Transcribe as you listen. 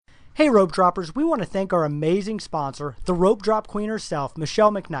Hey Rope Droppers, we want to thank our amazing sponsor, the Rope Drop Queen herself,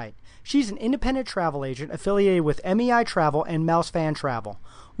 Michelle McKnight. She's an independent travel agent affiliated with MEI Travel and Mouse Fan Travel.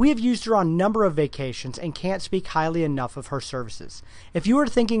 We have used her on a number of vacations and can't speak highly enough of her services. If you are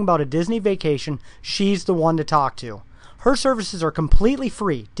thinking about a Disney vacation, she's the one to talk to. Her services are completely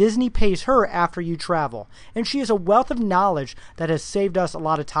free. Disney pays her after you travel, and she has a wealth of knowledge that has saved us a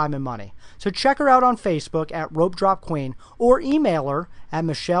lot of time and money. So check her out on Facebook at Rope Drop Queen or email her at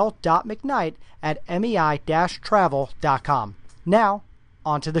michelle.mcknight@mei-travel.com. Now,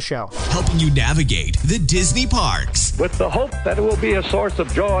 on to the show. Helping you navigate the Disney parks with the hope that it will be a source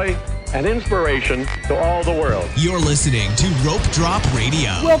of joy and inspiration to all the world. You're listening to Rope Drop Radio.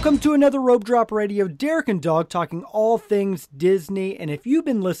 Welcome to another Rope Drop Radio. Derek and Doug talking all things Disney. And if you've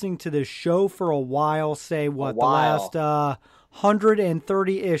been listening to this show for a while, say the last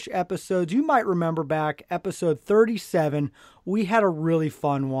 130-ish episodes, you might remember back episode 37, we had a really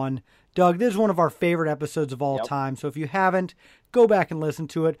fun one. Doug, this is one of our favorite episodes of all time. So if you haven't, go back and listen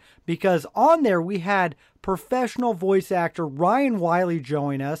to it, because on there we had professional voice actor Ryan Wiley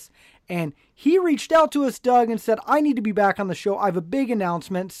join us, and he reached out to us, Doug, and said, I need to be back on the show. I have a big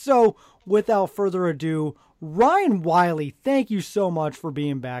announcement. So without further ado, Ryan Wiley, thank you so much for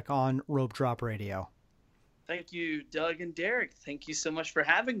being back on Rope Drop Radio. Thank you, Doug and Derek. Thank you so much for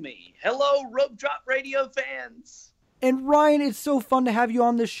having me. Hello, Rope Drop Radio fans. And Ryan, it's so fun to have you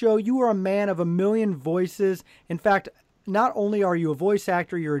on this show. You are a man of a million voices. In fact, not only are you a voice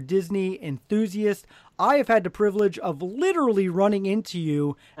actor, you're a Disney enthusiast. I have had the privilege of literally running into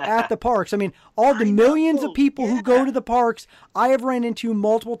you at the parks. I mean, all the millions of people who go to the parks, I have ran into you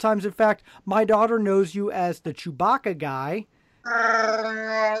multiple times. In fact, my daughter knows you as the Chewbacca guy.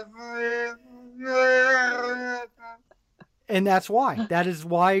 And that's why. That is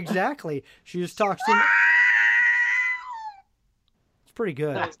why exactly. She just talks to me. It's pretty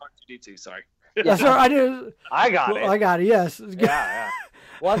good. That was R2-D2, sorry. Yeah, sorry, I got it. I got it, yes. Yeah.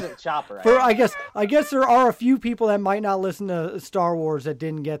 Wasn't Chopper. I guess there are a few people that might not listen to Star Wars that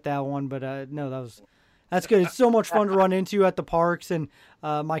didn't get that one, but no, that's good. It's so much fun to run into you at the parks, and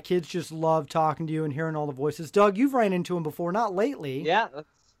my kids just love talking to you and hearing all the voices. Doug, you've ran into him before, not lately. Yeah,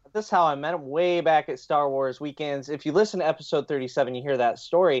 that's how I met him way back at Star Wars weekends. If you listen to episode 37, you hear that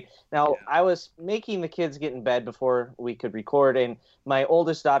story. Now, I was making the kids get in bed before we could record, and my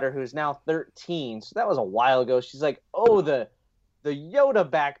oldest daughter, who's now 13, so that was a while ago, she's like, oh, the Yoda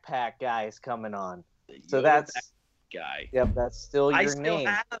backpack guy is coming on. So that's guy. Yep, that's still your name. I still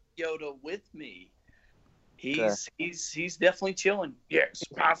have Yoda with me. He's definitely chilling. Yes,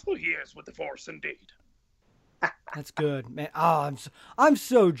 powerful he is with the Force indeed. That's good, man. Oh, I'm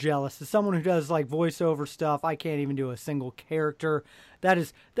so jealous. As someone who does like voiceover stuff, I can't even do a single character. That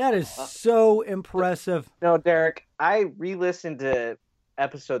is so impressive. No, Derek, I re-listened to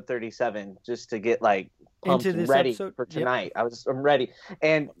episode 37 just to get like pumped and ready for tonight. Yep. I'm ready.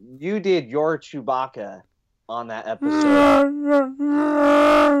 And you did your Chewbacca on that episode.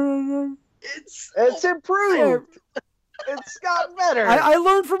 It's improved. It's gotten better. I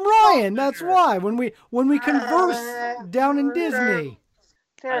learned from Ryan. That's why when we converse down in Disney.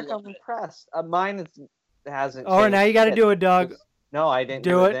 Derek, I'm impressed. Mine hasn't. Oh, now you got to do it, Doug. No, I didn't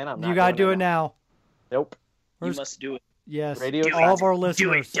do it. Then I'm not. You got to do it now. Nope. You must do it. Yes. All of our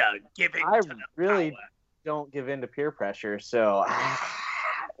listeners. Do it, Doug. Give it I to the really power. don't give in to peer pressure, so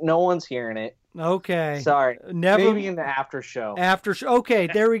no one's hearing it. Okay. Sorry. Never. Maybe in the after show. Okay,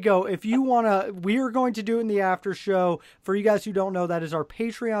 there we go. If you want to, we are going to do it in the after show. For you guys who don't know, that is our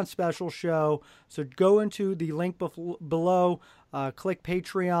Patreon special show. So go into the link below, click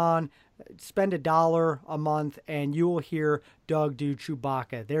Patreon, spend $1 a month, and you will hear Doug do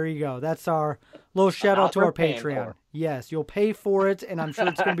Chewbacca. There you go. That's our little shout out to our Patreon. Yes, you'll pay for it, and I'm sure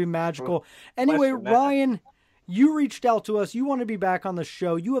it's going to be magical. Anyway, Ryan, you reached out to us. You want to be back on the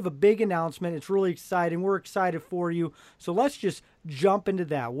show. You have a big announcement. It's really exciting. We're excited for you. So let's just jump into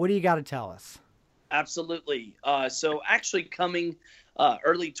that. What do you got to tell us? Absolutely. So actually coming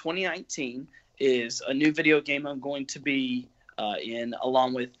early 2019 is a new video game I'm going to be in,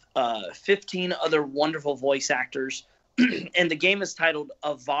 along with 15 other wonderful voice actors. And the game is titled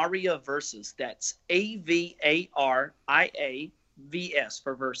Avaria Versus. That's AVARIAVS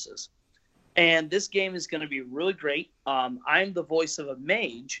for Versus. And this game is going to be really great. I'm the voice of a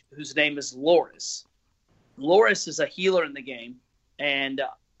mage whose name is Loris. Loris is a healer in the game, and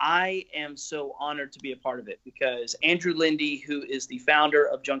I am so honored to be a part of it because Andrew Lindy, who is the founder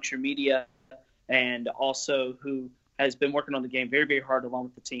of Juncture Media and also who has been working on the game very, very hard along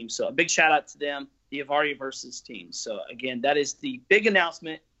with the team. So a big shout out to them, the Avaria Versus team. So again, that is the big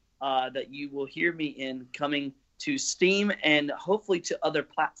announcement that you will hear me in coming to Steam and hopefully to other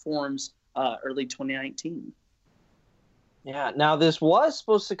platforms early 2019. Yeah, now this was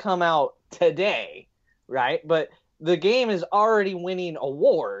supposed to come out today, right? But the game is already winning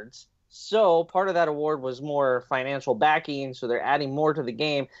awards. So part of that award was more financial backing, so they're adding more to the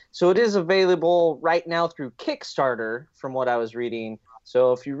game. So it is available right now through Kickstarter, from what I was reading.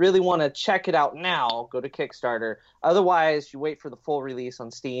 So if you really want to check it out now, go to Kickstarter. Otherwise, you wait for the full release on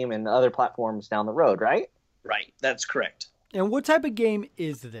Steam and other platforms down the road, right? Right, that's correct. And what type of game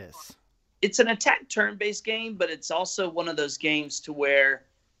is this? It's an attack turn-based game, but it's also one of those games to where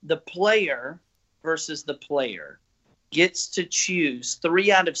the player versus the player gets to choose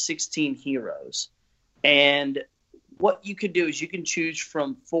 3 out of 16 heroes. And what you can do is you can choose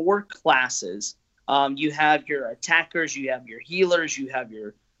from 4 classes. You have your attackers, you have your healers, you have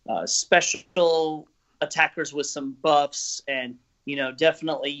your special attackers with some buffs, and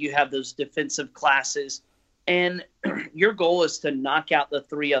definitely you have those defensive classes. And your goal is to knock out the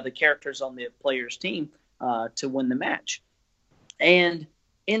 3 other characters on the player's team to win the match. And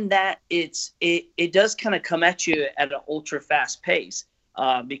in that, it does kind of come at you at an ultra fast pace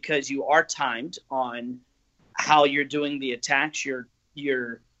because you are timed on how you're doing the attacks.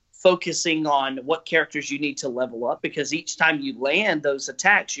 You're focusing on what characters you need to level up, because each time you land those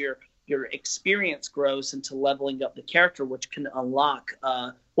attacks, your experience grows into leveling up the character, which can unlock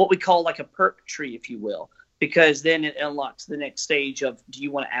what we call like a perk tree, if you will. Because then it unlocks the next stage of, do you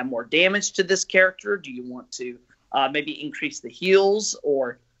want to add more damage to this character? Do you want to maybe increase the heals?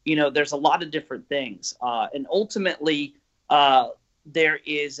 Or, there's a lot of different things. And ultimately, there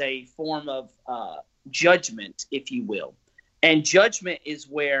is a form of judgment, if you will. And judgment is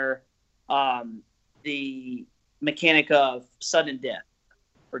where the mechanic of sudden death,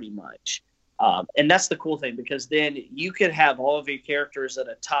 pretty much. And that's the cool thing, because then you could have all of your characters at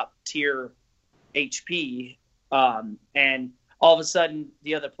a top tier HP, and all of a sudden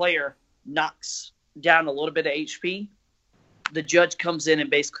the other player knocks down a little bit of HP. The judge comes in and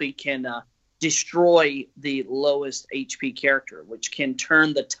basically can destroy the lowest HP character, which can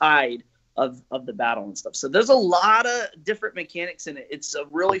turn the tide of the battle and stuff. So there's a lot of different mechanics in it. It's a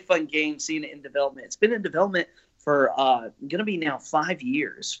really fun game, seeing it in development. It's been in development for going to be now 5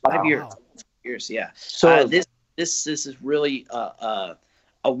 years. 5 years. Wow. Years, yeah. So this is really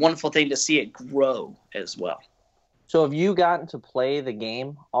a wonderful thing to see it grow as well. So have you gotten to play the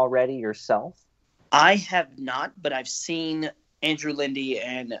game already yourself? I have not, but I've seen Andrew Lindy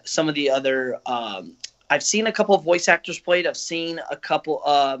and some of the other I've seen a couple of voice actors play it. I've seen a couple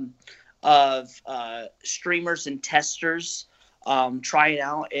of streamers and testers try it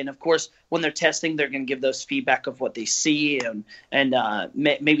out. And of course, when they're testing, they're going to give those feedback of what they see and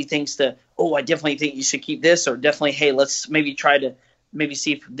maybe things to, I definitely think you should keep this, or definitely, hey, let's maybe try to maybe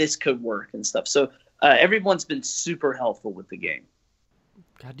see if this could work and stuff. So everyone's been super helpful with the game.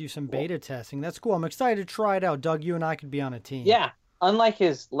 Gotta do some beta testing. That's cool. I'm excited to try it out. Doug, you and I could be on a team. Yeah. Unlike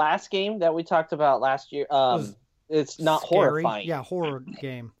his last game that we talked about last year, it's not scary. horrifying. Yeah, horror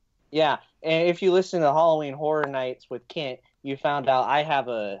game. Yeah. And if you listen to Halloween Horror Nights with Kent, you found out I have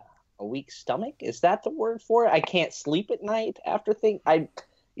a weak stomach. Is that the word for it? I can't sleep at night after the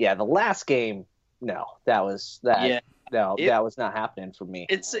last game, no, that was that. Yeah. No, that was not happening for me.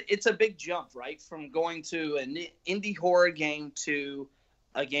 It's a big jump, right? From going to an indie horror game to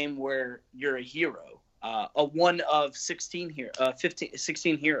a game where you're a hero, a one of 16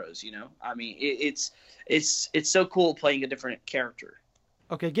 heroes. I mean, it's so cool playing a different character.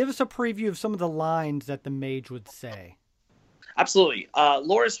 Okay, give us a preview of some of the lines that the mage would say. Absolutely.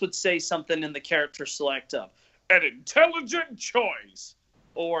 Loris would say something in the character select of An intelligent choice.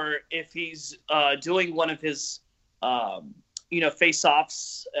 or if he's doing one of his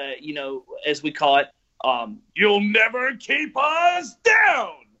face-offs, as we call it. You'll never keep us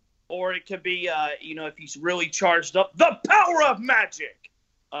down. Or it could be, if he's really charged up, the power of magic.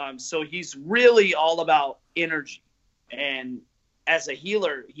 So he's really all about energy. And as a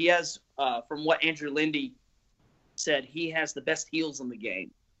healer, he has, from what Andrew Lindy said, he has the best heals in the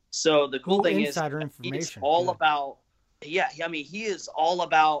game. So the cool thing is he's all about, he is all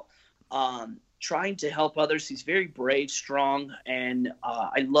about trying to help others. He's very brave, strong, and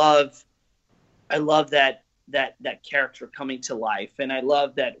I love that character coming to life. And I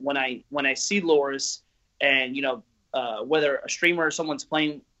love that when I see Loris, and whether a streamer or someone's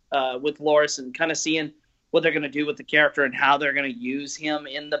playing with Loris, and kind of seeing what they're going to do with the character and how they're going to use him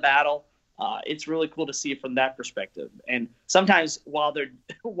in the battle, it's really cool to see it from that perspective. And sometimes while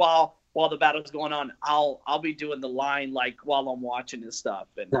the battle's going on, I'll be doing the line like while I'm watching and stuff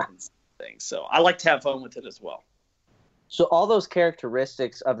and things. So I like to have fun with it as well. So all those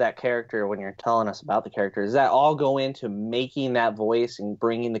characteristics of that character, when you're telling us about the character, does that all go into making that voice and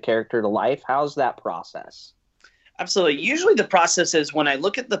bringing the character to life? How's that process? Absolutely. Usually the process is when I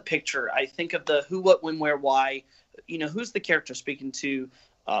look at the picture, I think of the who, what, when, where, why. Who's the character speaking to?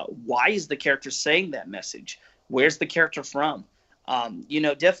 Why is the character saying that message? Where's the character from?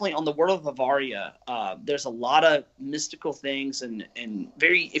 Definitely on the world of Avaria, there's a lot of mystical things and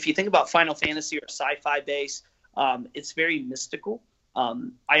very, if you think about Final Fantasy or sci-fi base, it's very mystical.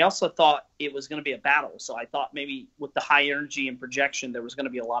 I also thought it was going to be a battle. So I thought maybe with the high energy and projection, there was going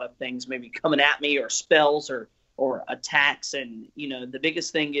to be a lot of things maybe coming at me or spells or attacks. And, the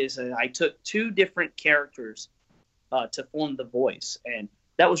biggest thing is I took 2 different characters to form the voice. And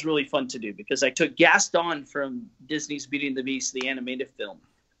that was really fun to do because I took Gaston from Disney's Beauty and the Beast, the animated film.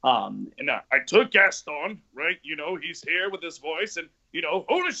 And I took Gaston, right? He's here with his voice, and,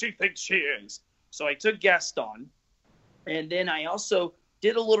 who does she think she is? So I took Gaston, and then I also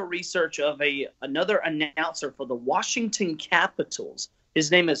did a little research of another announcer for the Washington Capitals.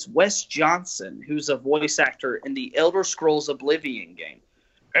 His name is Wes Johnson, who's a voice actor in the Elder Scrolls Oblivion game.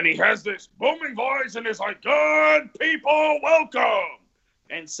 And he has this booming voice, and it's like, good people, welcome.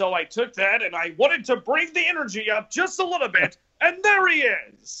 And so I took that, and I wanted to bring the energy up just a little bit, and there he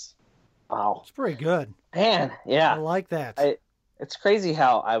is. Wow. It's pretty good. Man, yeah. I like that. It's crazy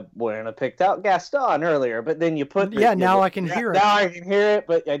how I wouldn't have picked out Gaston earlier, but then you put... now I can hear it. Now I can hear it,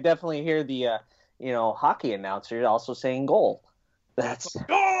 but I definitely hear the, hockey announcer also saying goal. That's...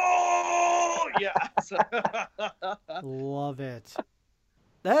 Goal! Yes. Love it.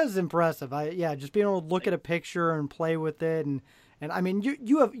 That is impressive. Just being able to look at a picture and play with it, and I mean,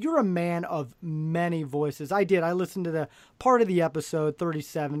 you're a man of many voices. I listened to the part of the episode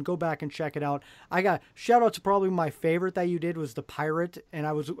 37. Go back and check it out. I got shout out to probably my favorite that you did was the pirate, and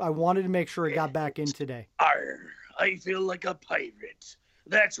I wanted to make sure it got back in today. Arr, I feel like a pirate.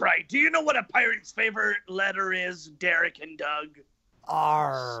 That's right. Do you know what a pirate's favorite letter is, Derek and Doug?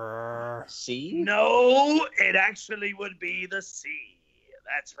 R. C? No, it actually would be the C.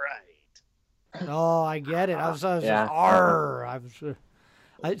 That's right. Oh, I get it. I was Yeah. R.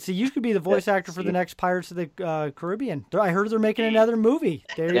 See, you could be the voice actor for the next Pirates of the Caribbean. I heard they're making another movie.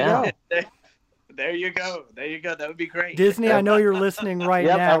 There you go. There you go. That would be great. Disney, I know you're listening right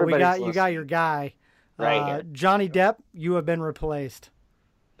now. You got your guy. Right here. Johnny Depp, you have been replaced.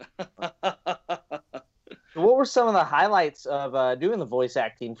 What were some of the highlights of doing the voice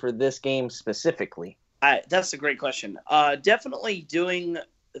acting for this game specifically? That's a great question. Definitely doing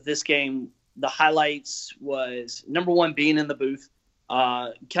this game, the highlights was, number one, being in the booth,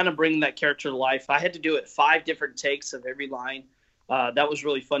 kind of bringing that character to life. I had to do it 5 different takes of every line. That was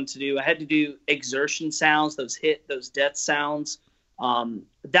really fun to do. I had to do exertion sounds, those death sounds.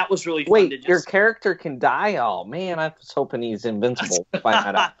 That was really fun to just... your character can die? Oh, man, I was hoping he's invincible. Find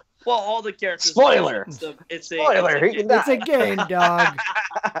that out. Well, all the characters... Spoiler! It's a game, dog.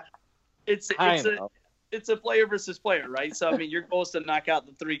 It's a player versus player, right? So, I mean, your goal is to knock out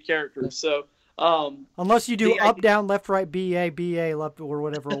the 3 characters. So, unless you do up, down, left, right, BA, left, or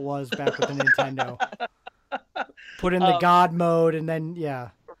whatever it was back with the Nintendo. Put in the God mode, and then, yeah.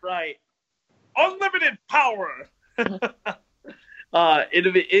 Right. Unlimited power!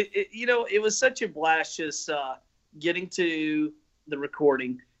 It was such a blast just getting to the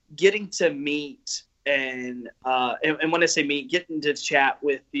recording, getting to meet, and when I say meet, getting to chat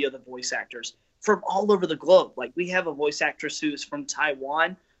with the other voice actors from all over the globe. Like, we have a voice actress who's from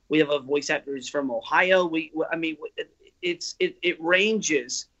Taiwan. We have a voice actor who's from Ohio. It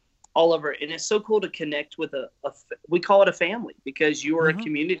ranges all over, and it's so cool to connect with we call it a family, because you are a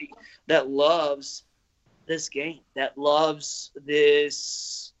community that loves this game, that loves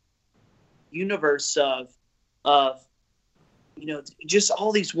this universe of just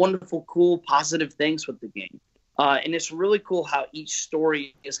all these wonderful, cool, positive things with the game. And it's really cool how each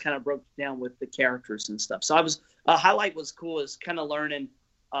story is kind of broken down with the characters and stuff. So a highlight was cool is kind of learning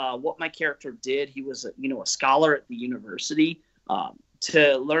what my character did. He was a scholar at the university,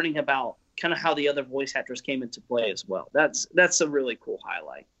 to learning about kind of how the other voice actors came into play as well. That's a really cool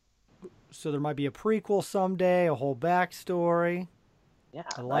highlight. So there might be a prequel someday, a whole backstory. Yeah,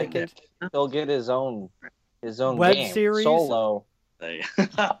 I like it. He'll get his own web game, sseries solo.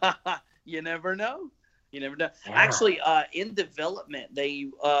 You never know. Yeah. Actually, in development, they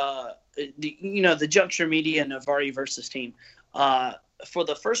the Juncture Media and Avari Versus team, for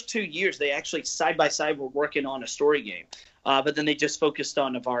the first 2 years, they actually side by side were working on a story game, but then they just focused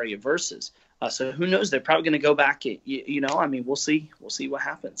on Avaria Versus. So who knows? They're probably going to go back. We'll see. We'll see what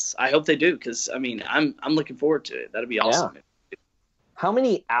happens. I hope they do, because I'm looking forward to it. That'd be awesome. Yeah. How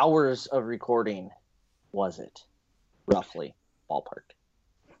many hours of recording was it? roughly, ballpark?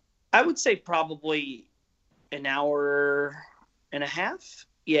 I would say probably an hour and a half.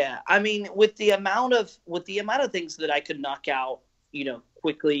 Yeah, I mean, with the amount of things that I could knock out,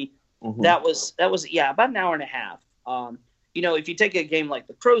 quickly, that was about an hour and a half. If you take a game like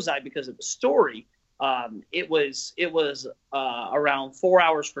the Crow's Eye, because of the story, it was around 4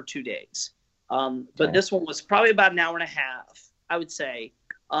 hours for 2 days. But this one was probably about an hour and a half, I would say.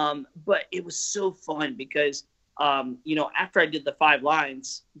 But it was so fun because, after I did the 5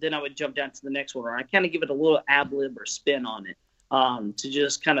 lines, then I would jump down to the next one, or I kind of give it a little ad lib or spin on it, to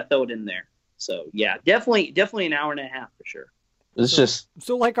just kind of throw it in there. So yeah, definitely an hour and a half for sure. It's just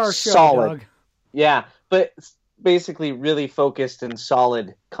so like our show, solid. Doug. Yeah, but basically really focused and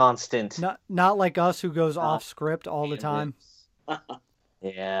solid, constant. Not like us who goes off script all the time.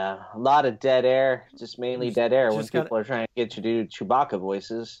 Yeah, a lot of dead air, just mainly dead air when people are trying to get you to do Chewbacca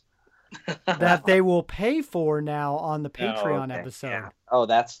voices. That they will pay for now on the Patreon episode. Yeah. Oh,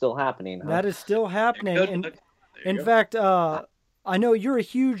 that's still happening. Huh? That is still happening. In fact, I know you're a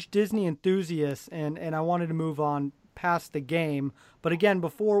huge Disney enthusiast, and I wanted to move on past the game. But again,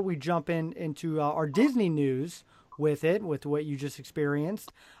 before we jump into our Disney news with what you just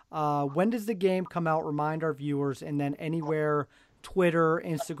experienced, when does the game come out? Remind our viewers, and then anywhere, Twitter,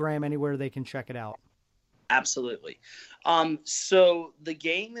 Instagram, anywhere they can check it out. Absolutely. So the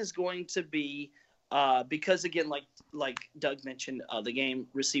game is going to be, because again, like Doug mentioned, the game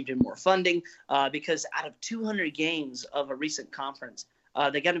received more funding, because out of 200 games of a recent conference,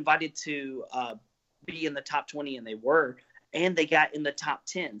 they got invited to be in the top 20, and they were, and they got in the top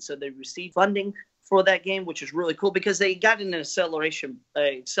 10. So they received funding for that game, which is really cool because they got in an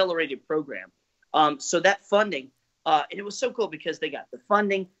accelerated program. So that funding, and it was so cool because they got the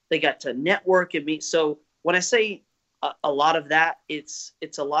funding, they got to network and meet. So when I say a lot of that, it's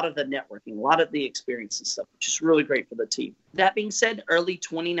a lot of the networking, a lot of the experience and stuff, which is really great for the team. That being said, early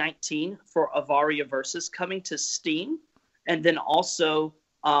 2019 for Avaria Versus coming to Steam, and then also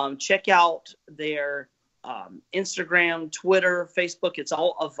check out their Instagram, Twitter, Facebook. It's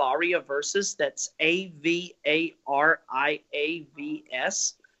all Avaria Versus. That's AVARIAVS.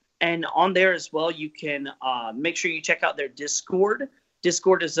 And on there as well, you can make sure you check out their Discord.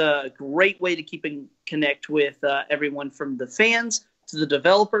 Discord is a great way to keep and connect with everyone from the fans to the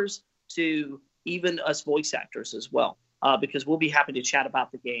developers to even us voice actors as well, because we'll be happy to chat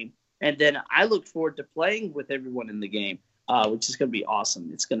about the game. And then I look forward to playing with everyone in the game, which is going to be awesome.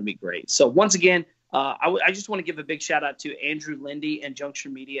 It's going to be great. So once again, I just want to give a big shout out to Andrew Lindy and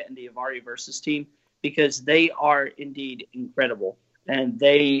Junction Media and the Avaria Versus team, because they are indeed incredible. And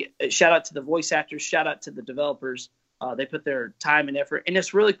they shout out to the voice actors, shout out to the developers. They put their time and effort, and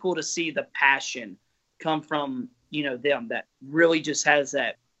it's really cool to see the passion come from them. That really just has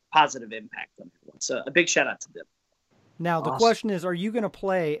that positive impact on everyone. So a big shout out to them. Now the question is, are you going to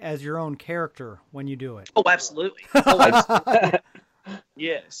play as your own character when you do it? Oh, absolutely. Oh, absolutely.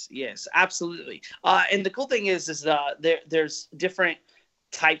 Yes, absolutely. And the cool thing is there's different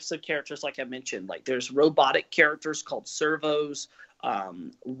types of characters, like I mentioned. Like there's robotic characters called servos.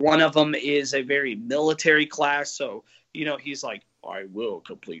 One of them is a very military class, so he's like, I will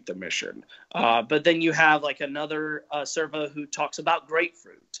complete the mission. But then you have like another servo who talks about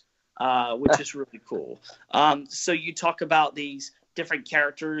grapefruit, which is really cool. So you talk about these different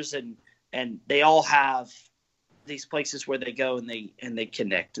characters, and they all have these places where they go and they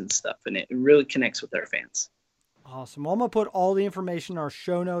connect and stuff, and it really connects with their fans. Awesome. Well, I'm going to put all the information in our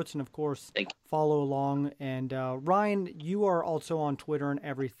show notes, and of course, follow along. And Ryan, you are also on Twitter and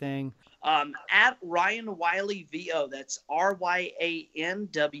everything. At Ryan Wiley VO. That's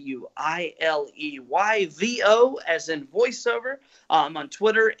RyanWileyVO, as in voiceover. On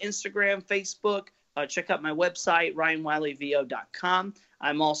Twitter, Instagram, Facebook. Check out my website, RyanWileyVO.com.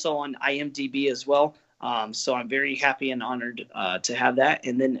 I'm also on IMDb as well. So I'm very happy and honored to have that.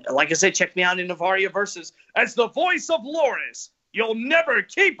 And then, like I said, check me out in Avaria Versus as the voice of Loris. You'll never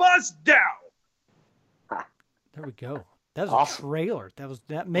keep us down. There we go. That was awesome. A trailer.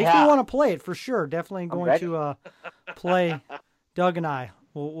 That makes me want to play it for sure. Definitely going to play. Doug and I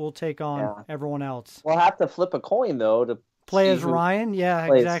will take on everyone else. We'll have to flip a coin though to play as Ryan.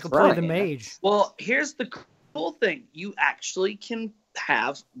 Yeah, exactly. Play the mage. Well, here's the cool thing: you actually can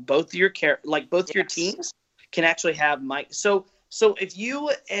have both your your teams can actually have so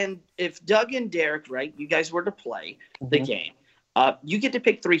if Doug and Derek, right, you guys were to play the game, you get to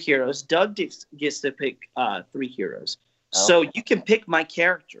pick 3 heroes. Doug gets to pick 3 heroes. So you can pick my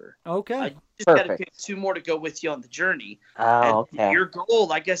character. Okay. You just got to pick 2 more to go with you on the journey. Okay. Your goal,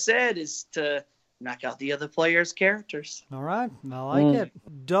 like I said, is to knock out the other players' characters. All right, I like it.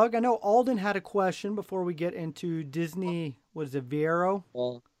 Doug, I know Alden had a question before we get into Disney. What is it, Viero?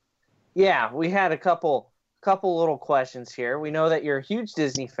 Well, yeah, we had a couple little questions here. We know that you're a huge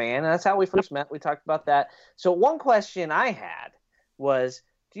Disney fan. And that's how we first met. We talked about that. So one question I had was,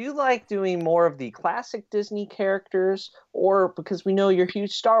 do you like doing more of the classic Disney characters, or, because we know you're a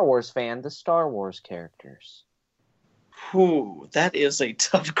huge Star Wars fan, the Star Wars characters? Whew, that is a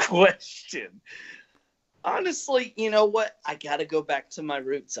tough question. Honestly, you know what? I got to go back to my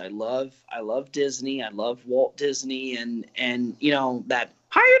roots. I love Disney. I love Walt Disney, and you know that.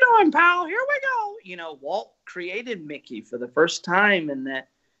 How you doing, pal? Here we go. You know, Walt created Mickey for the first time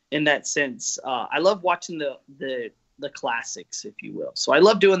in that sense. I love watching the classics, if you will. So I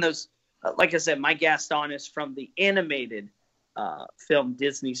love doing those. Like I said, my Gaston is from the animated film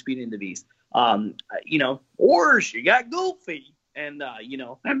Disney Beauty and the Beast. You know, or you got Goofy and you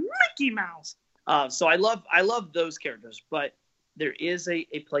know, and Mickey Mouse. So I love those characters, but there is a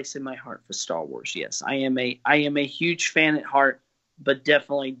place in my heart for Star Wars. Yes, I am a huge fan at heart, but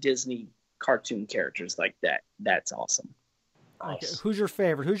definitely Disney cartoon characters like that. That's awesome. Okay. Who's your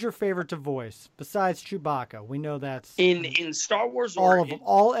favorite? Who's your favorite to voice besides Chewbacca? We know that's in Star Wars. All of them,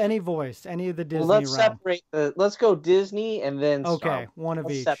 any voice, any of the Disney. Well, let's realm. separate. Let's go Disney and then okay, Star Wars. One of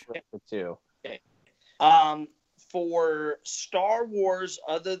each. Separate the two. Okay. For Star Wars,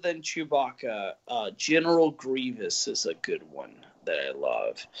 other than Chewbacca, General Grievous is a good one that I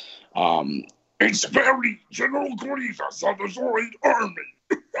love. It's very General Grievous of the Droid Army.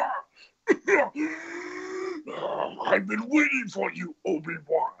 I've been waiting for you,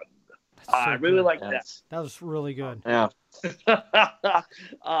 Obi-Wan. I really like that. That was really good. Yeah.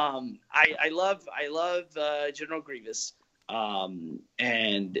 I love General Grievous.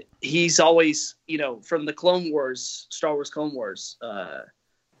 And he's always, you know, from the Clone Wars, Star Wars Clone Wars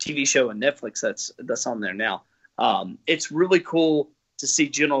TV show on Netflix that's on there now. It's really cool to see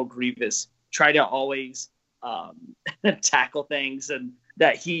General Grievous try to always tackle things, and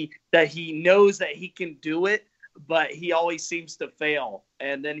that he knows that he can do it, but he always seems to fail,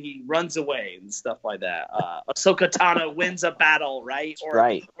 and then he runs away and stuff like that. Ahsoka Tano wins a battle, right?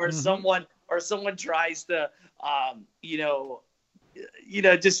 Or someone tries to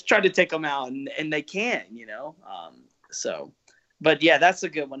just try to take them out, and they can, you know. But yeah, that's a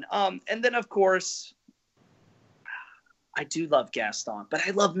good one. And then of course, I do love Gaston, but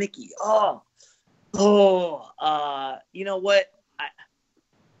I love Mickey. You know what?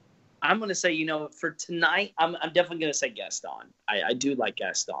 I'm gonna say, you know, for tonight, I'm definitely gonna say Gaston. I do like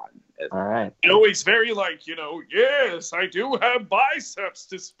Gaston. All right. You know, he's very like, you know, yes, I do have biceps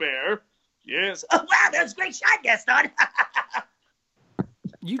to spare. Yes. Oh wow, that's a great shot, Gaston.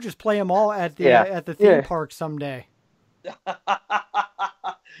 You just play them all at the theme park someday.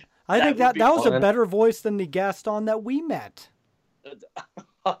 I think that was a better voice than the Gaston that we met.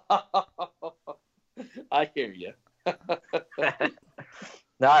 I hear you.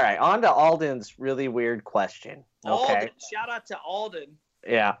 All right, on to Alden's really weird question. Okay. Alden, shout out to Alden.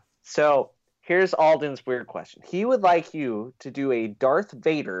 Yeah. So here's Alden's weird question. He would like you to do a Darth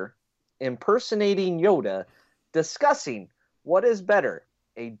Vader impersonating Yoda, discussing what is better,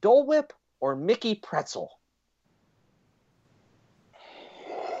 a Dole Whip or Mickey Pretzel.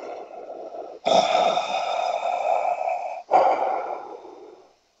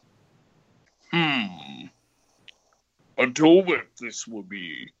 A Dole Whip, this will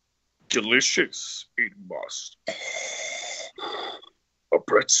be delicious. It must. A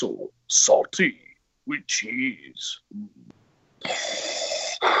pretzel, salty, with cheese.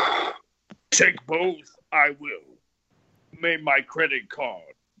 Take both, I will. May my credit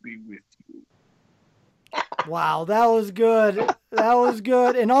card be with you. Wow, that was good. That was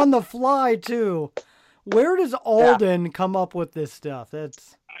good. And on the fly, too. Where does Alden come up with this stuff? I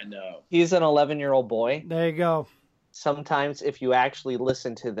know. He's an 11-year-old boy. There you go. Sometimes if you actually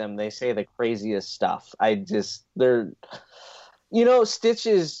listen to them, they say the craziest stuff.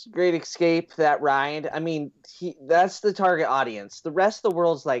 Stitch's Great Escape, that ride. I mean, that's the target audience. The rest of the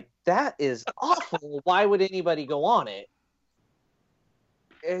world's like, that is awful. Why would anybody go on it?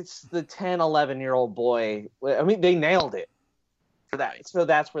 It's the 10, 11-year-old boy. I mean, they nailed it for that. So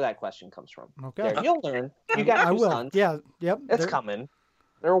that's where that question comes from. Okay. There, you'll learn. You got I two will. sons. Yeah, yep. It's coming.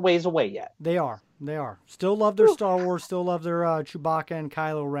 They're a ways away yet. They are. Still love their Star Wars. Still love their Chewbacca and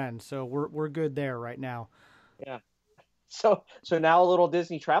Kylo Ren. So we're good there right now. Yeah. So now a little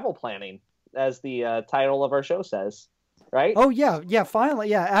Disney travel planning, as the title of our show says, right? Oh yeah.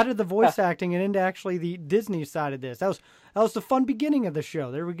 Finally, added the voice acting and into actually the Disney side of this. That was the fun beginning of the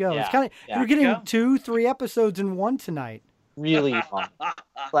show. There we go. Yeah. It's kind of you're getting 2-3 episodes in one tonight. really fun.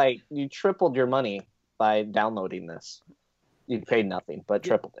 Like, you tripled your money by downloading this. You paid nothing, but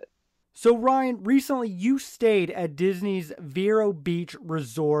tripled it. So, Ryan, recently you stayed at Disney's Vero Beach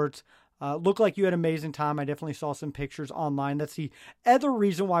Resort. Looked like you had an amazing time. I definitely saw some pictures online. That's the other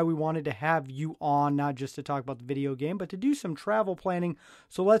reason why we wanted to have you on, not just to talk about the video game, but to do some travel planning.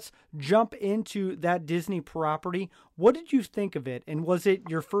 So let's jump into that Disney property. What did you think of it? And was it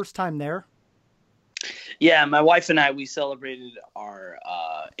your first time there? Yeah, my wife and I, we celebrated our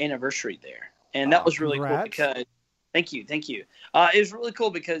anniversary there. And that was really cool because, thank you. It was really cool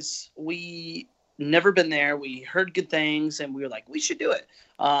because we never been there. We heard good things and we were like, we should do it.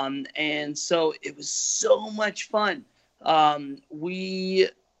 And so it was so much fun. We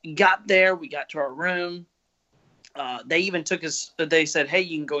got there, we got to our room. They even took us, they said, hey,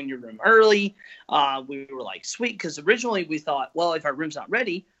 you can go in your room early. We were like, sweet. Cause originally we thought, well, if our room's not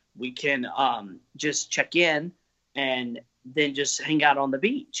ready, we can, just check in and then just hang out on the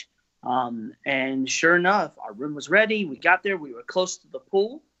beach. And sure enough, our room was ready. We got there, we were close to the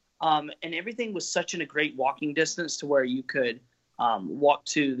pool. And everything was such in a great walking distance to where you could walk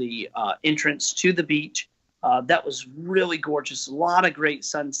to the entrance to the beach. That was really gorgeous. A lot of great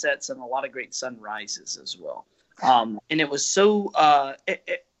sunsets and a lot of great sunrises as well. And it was so,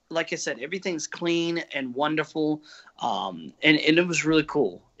 like I said, everything's clean and wonderful. And it was really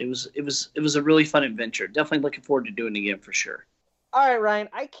cool. It was a really fun adventure. Definitely looking forward to doing it again for sure. All right, Ryan,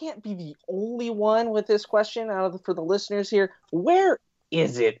 I can't be the only one with this question for the listeners here. Where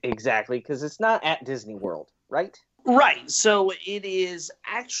is it exactly? Because it's not at Disney World, right? Right. So it is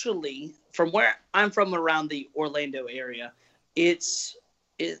actually from where I'm from, around the Orlando area. It's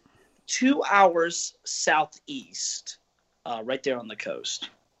 2 hours southeast, right there on the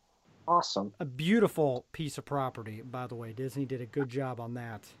coast. Awesome. A beautiful piece of property, by the way. Disney did a good job on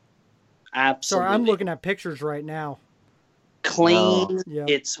that. Absolutely. Sorry, I'm looking at pictures right now. Clean. Oh, yeah.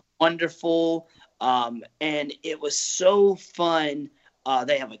 It's wonderful. And it was so fun.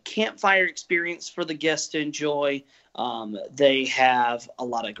 They have a campfire experience for the guests to enjoy. They have a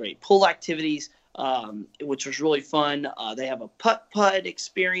lot of great pool activities, which was really fun. They have a putt-putt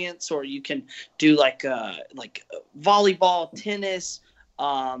experience, or you can do like volleyball, tennis.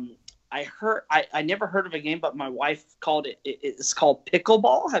 I never heard of a game, but my wife called it. It's called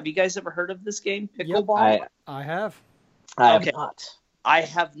pickleball. Have you guys ever heard of this game, pickleball? Yep, I have. I have not. I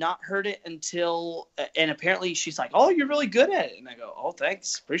have not heard it until, and apparently she's like, "Oh, you're really good at it," and I go, "Oh,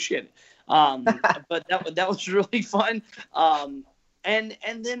 thanks, appreciate it." But that was really fun. And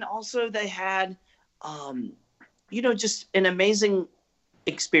then also they had, just an amazing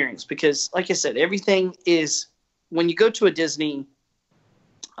experience because, like I said, everything is when you go to a Disney,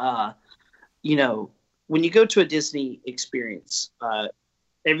 when you go to a Disney experience,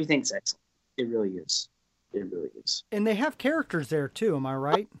 everything's excellent. It really is. It really is. And they have characters there too, am I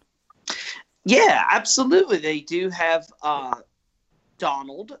right? Yeah, absolutely. They do have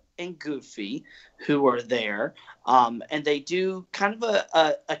Donald and Goofy who are there. And they do kind of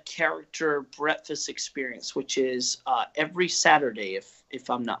a character breakfast experience, which is every Saturday, if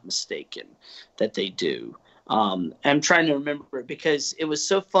I'm not mistaken, that they do. I'm trying to remember it because it was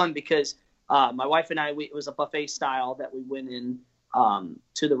so fun because my wife and I, it was a buffet style that we went in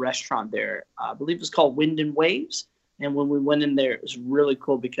to the restaurant there. I believe it was called Wind and Waves. And when we went in there, it was really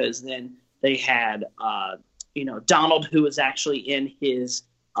cool because then they had, Donald, who was actually in his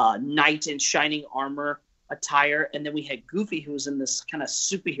knight in shining armor attire. And then we had Goofy, who was in this kind of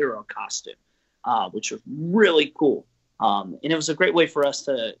superhero costume, which was really cool. And it was a great way for us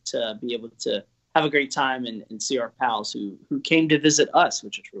to be able to have a great time and see our pals who came to visit us,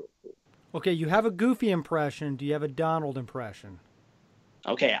 which is really cool. Okay, you have a Goofy impression. Do you have a Donald impression?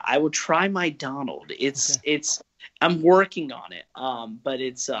 Okay, I will try my Donald. I'm working on it. But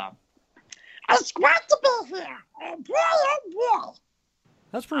it's it's great to be here.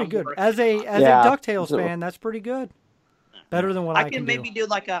 That's pretty good. As a DuckTales fan, that's pretty good. Better than what I can do. I can maybe do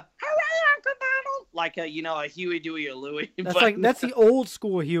like a hooray, Uncle Donald, like a Huey, Dewey, or Louie. That's the old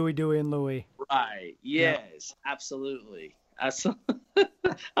school Huey, Dewey, and Louie. Right. Yes. Yeah. Absolutely.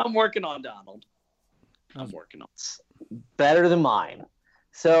 I'm working on Donald. I'm working on better than mine.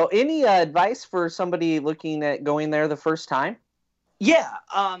 So, any advice for somebody looking at going there the first time? Yeah,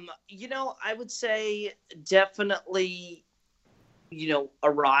 I would say definitely,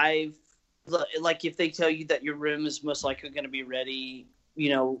 arrive. Like if they tell you that your room is most likely going to be ready,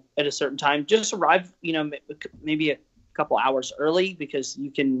 at a certain time, just arrive, maybe a couple hours early because you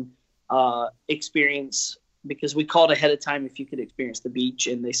can experience. Because we called ahead of time if you could experience the beach,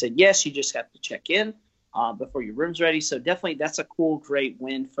 and they said yes, you just have to check in before your room's ready. So definitely, that's a cool, great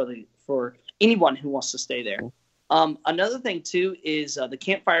win for anyone who wants to stay there. Another thing too is the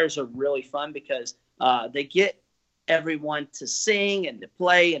campfires are really fun because they get everyone to sing and to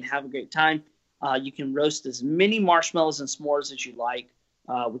play and have a great time. You can roast as many marshmallows and s'mores as you like,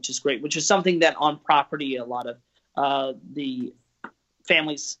 which is great, which is something that on property a lot of the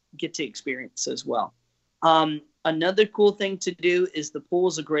families get to experience as well. Another cool thing to do is the pool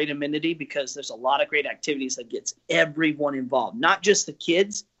is a great amenity because there's a lot of great activities that gets everyone involved, not just the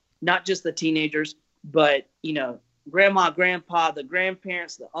kids, not just the teenagers, but, grandma, grandpa, the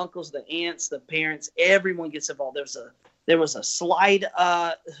grandparents, the uncles, the aunts, the parents, everyone gets involved. There was a slide,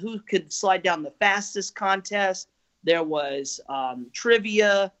 who could slide down the fastest contest. There was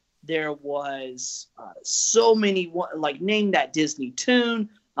trivia. There was so many, like name that Disney tune.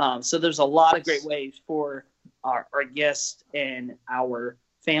 So there's a lot of great ways for our guests and our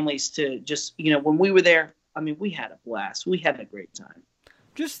families to just, when we were there, we had a blast. We had a great time.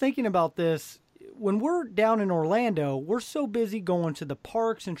 Just thinking about this, when we're down in Orlando, we're so busy going to the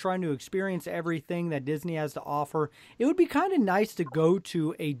parks and trying to experience everything that Disney has to offer. It would be kind of nice to go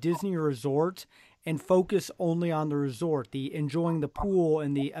to a Disney resort and focus only on the resort, the enjoying the pool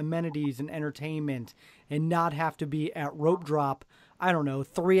and the amenities and entertainment, and not have to be at rope drop,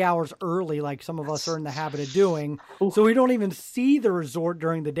 3 hours early like some of us are in the habit of doing, so we don't even see the resort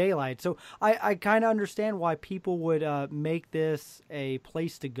during the daylight. So I kind of understand why people would make this a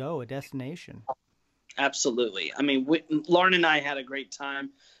place to go, a destination. Absolutely. Lauren and I had a great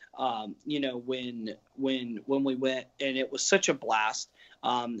time, when we went, and it was such a blast.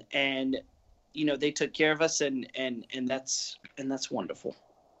 And they took care of us, and that's wonderful.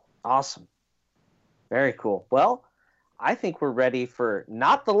 Awesome. Very cool. Well, I think we're ready for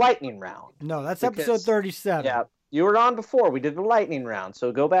not the lightning round. No, that's episode 37. Yeah, you were on before. We did the lightning round.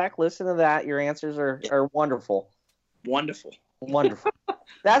 So go back, listen to that. Your answers are wonderful. Wonderful.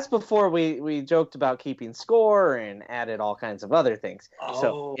 That's before we joked about keeping score and added all kinds of other things. Oh.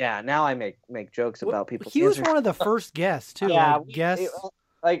 So, yeah, now I make jokes about people's He was answers. one of the first guests, too. Yeah, we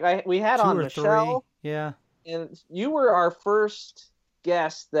had two on or Michelle. three. Yeah. And you were our first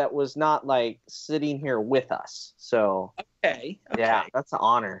guest that was not sitting here with us. So Okay. yeah, that's an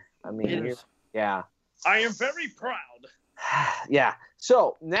honor. Yeah. I am very proud. Yeah.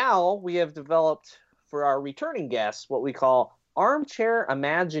 So now we have developed for our returning guests what we call armchair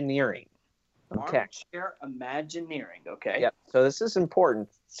imagineering. Okay. Armchair imagineering. Okay. Yep. So this is important.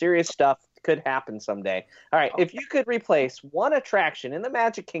 Serious stuff could happen someday. All right. Okay. If you could replace one attraction in the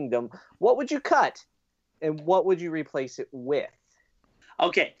Magic Kingdom, what would you cut, and what would you replace it with?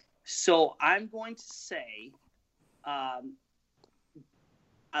 Okay. So I'm going to say, I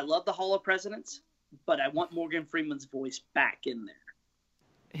love the Hall of Presidents, but I want Morgan Freeman's voice back in there.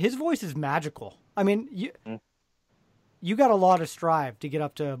 His voice is magical. You got a lot to strive to get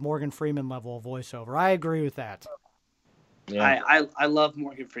up to Morgan Freeman level of voiceover. I agree with that. Yeah. I love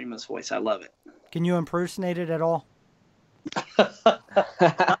Morgan Freeman's voice. I love it. Can you impersonate it at all?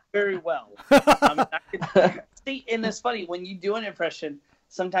 Not very well. See, and it's funny when you do an impression.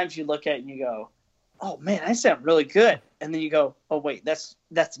 Sometimes you look at it and you go, "Oh man, I sound really good," and then you go, "Oh wait,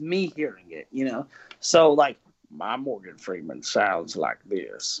 that's me hearing it." So my Morgan Freeman sounds like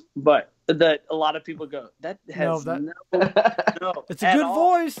this, but a lot of people go, "That has no, it's a good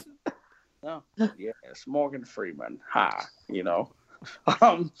voice." No, yes, Morgan Freeman. Hi,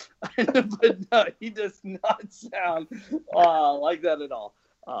 but no, he does not sound like that at all.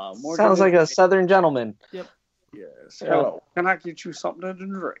 Morgan Sounds like a Southern gentleman. Yep. Yes. Hello. Can I get you something to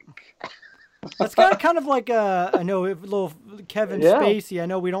drink? That's kind of like I know a little Kevin Spacey. I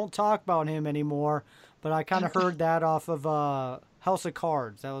know we don't talk about him anymore, but I kind of heard that off of House of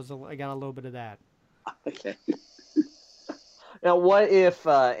Cards. I got a little bit of that. Okay. Now, what if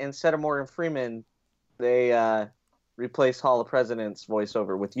instead of Morgan Freeman, they replace Hall of Presidents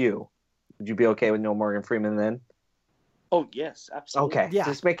voiceover with you? Would you be okay with no Morgan Freeman then? Oh yes, absolutely. Okay, Yeah.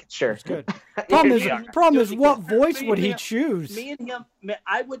 just making sure. That's good. Problem is, what voice would he choose? Me and him,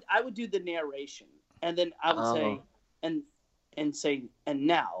 I would do the narration, and then I would say, and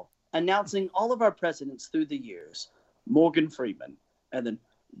now announcing all of our presidents through the years, Morgan Freeman, and then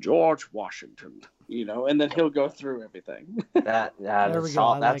George Washington, and then he'll go through everything. That's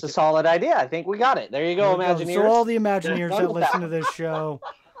Like a solid idea. I think we got it. There you go, Imagineers. So all the Imagineers that listen to this show,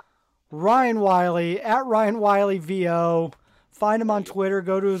 Ryan Wiley at Ryan Wiley VO. Find him on Twitter.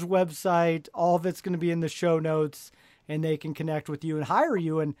 Go to his website. All of it's going to be in the show notes, and they can connect with you and hire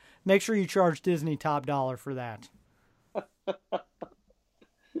you. And make sure you charge Disney top dollar for that. That's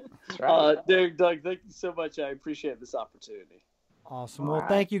right. Derek, Doug, thank you so much. I appreciate this opportunity. Awesome. Well,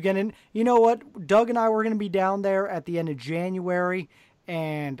 thank you again. And you know what? Doug and I were going to be down there at the end of January,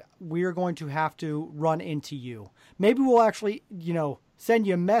 and we're going to have to run into you. Maybe we'll actually, send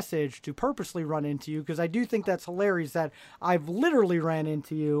you a message to purposely run into you, because I do think that's hilarious that I've literally ran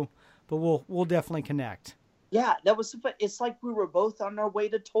into you, but we'll definitely connect. Yeah, that was super. It's like we were both on our way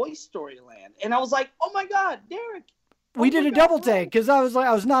to Toy Story Land, and I was like, "Oh my God, Derek!" We did a double take because I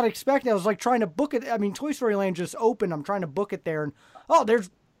was not expecting. I was like trying to book it. I mean, Toy Story Land just opened. I'm trying to book it there, and there's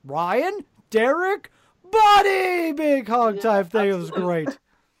Ryan, Derek, Buddy, big hug type thing. It was great.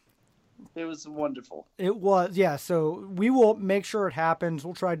 It was wonderful. It was, yeah. So we will make sure it happens.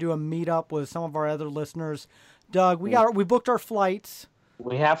 We'll try to do a meetup with some of our other listeners. Doug, we booked our flights.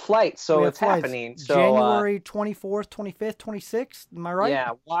 We have flights, so it's happening. So January 24th, 25th, 26th. Am I right?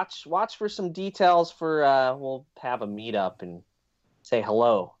 Yeah, watch for some details for we'll have a meetup and say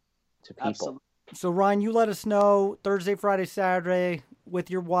hello to people. Absolutely. So Ryan, you let us know Thursday, Friday, Saturday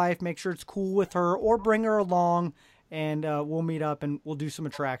with your wife. Make sure it's cool with her, or bring her along, and we'll meet up and we'll do some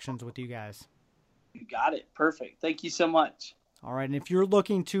attractions with you guys. You got it. Perfect. Thank you so much. All right, and if you're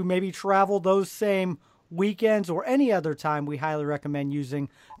looking to maybe travel those same weekends or any other time, we highly recommend using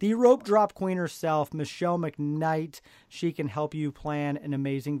the rope drop queen herself, Michelle McKnight. She can help you plan an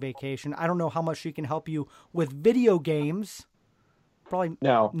amazing vacation. I don't know how much she can help you with video games. Probably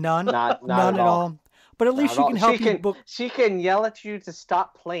none. None at all. But at least she can help you book. She can yell at you to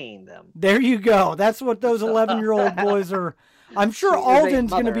stop playing them. There you go. That's what those 11-year-old boys are. I'm sure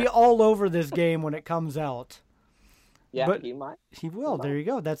Alden's going to be all over this game when it comes out. Yeah, but he might. He will. There you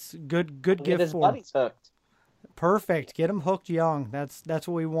go. That's good gift his for him. buddies hooked. Perfect. Get them hooked young. That's what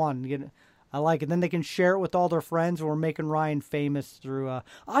we want. I like it. Then they can share it with all their friends. We're making Ryan famous through.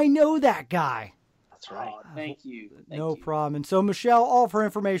 I know that guy. That's right. Oh, thank you. No problem. And so Michelle, all of her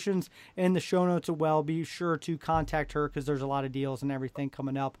information's in the show notes as well. Be sure to contact her because there's a lot of deals and everything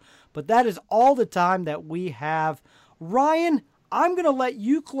coming up. But that is all the time that we have. Ryan, I'm going to let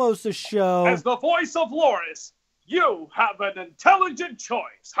you close the show. As the voice of Loris, you have an intelligent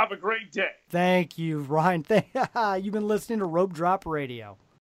choice. Have a great day. Thank you, Ryan. You've been listening to Rope Drop Radio.